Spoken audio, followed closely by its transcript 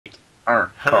Coin.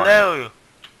 Hello!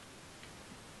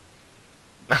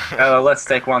 Let's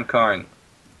take one coin.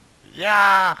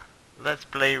 Yeah! Let's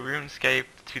play RuneScape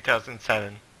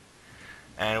 2007.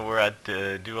 And we're at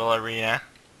the Duel arena.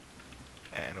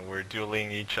 And we're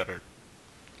dueling each other.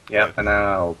 Yep, and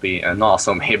that'll be an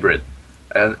awesome hybrid.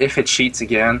 And if it cheats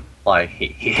again, like he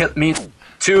hit me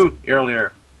too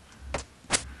earlier.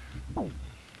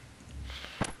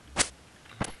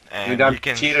 And damn you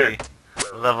can cheater. see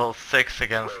level 6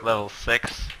 against level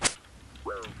 6.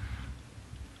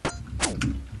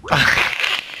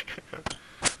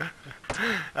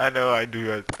 I know I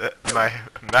do it. My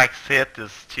max hit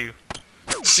is 2.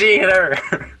 Cheater!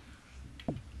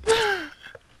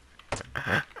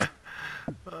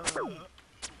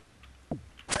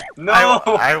 No!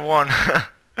 I won.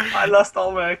 I lost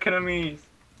all my economies.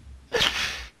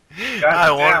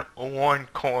 I won 1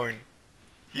 coin.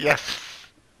 Yes,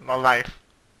 my life.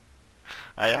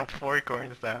 I have 4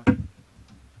 coins now.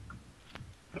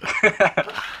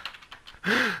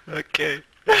 Okay.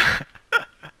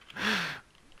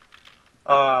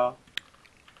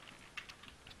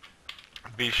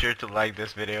 Be sure to like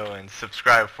this video and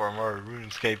subscribe for more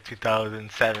RuneScape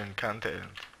 2007 content.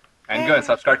 And go and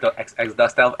subscribe to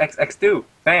XxDustElvexX too.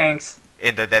 Thanks!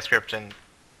 In the description.